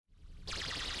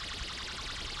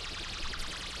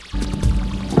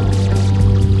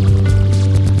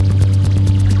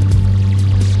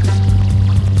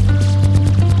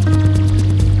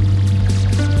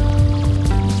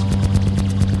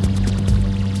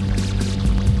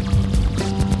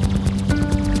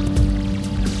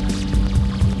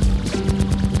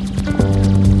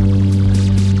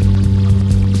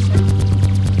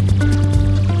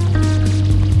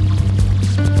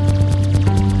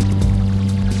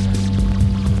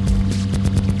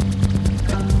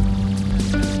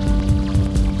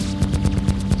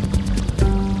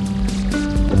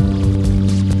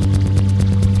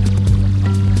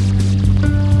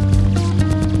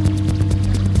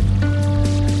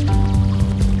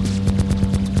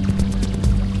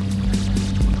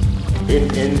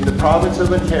in the province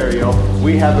of Ontario,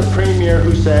 we have a premier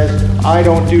who says, I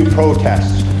don't do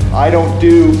protests. I don't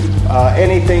do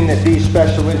anything that these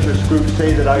special interest groups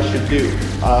say that I should do.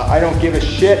 I don't give a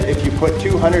shit if you put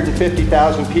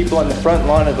 250,000 people on the front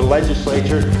lawn of the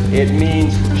legislature. It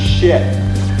means shit,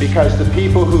 because the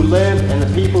people who live and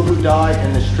the people who die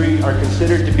in the street are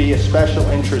considered to be a special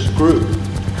interest group.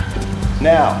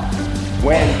 Now,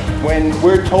 when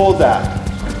we're told that,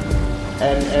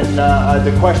 and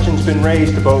the question's been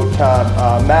raised about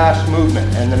mass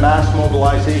movement and the mass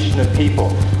mobilization of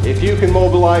people. If you can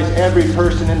mobilize every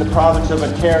person in the province of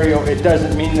Ontario, it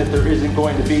doesn't mean that there isn't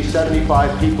going to be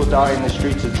 75 people die in the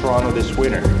streets of Toronto this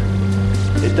winter.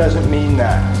 It doesn't mean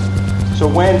that. So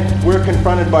when we're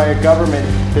confronted by a government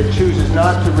that chooses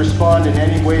not to respond in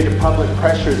any way to public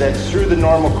pressure that's through the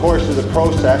normal course of the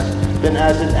process, then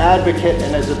as an advocate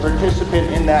and as a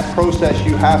participant in that process,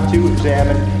 you have to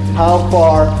examine how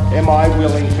far am I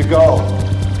willing to go.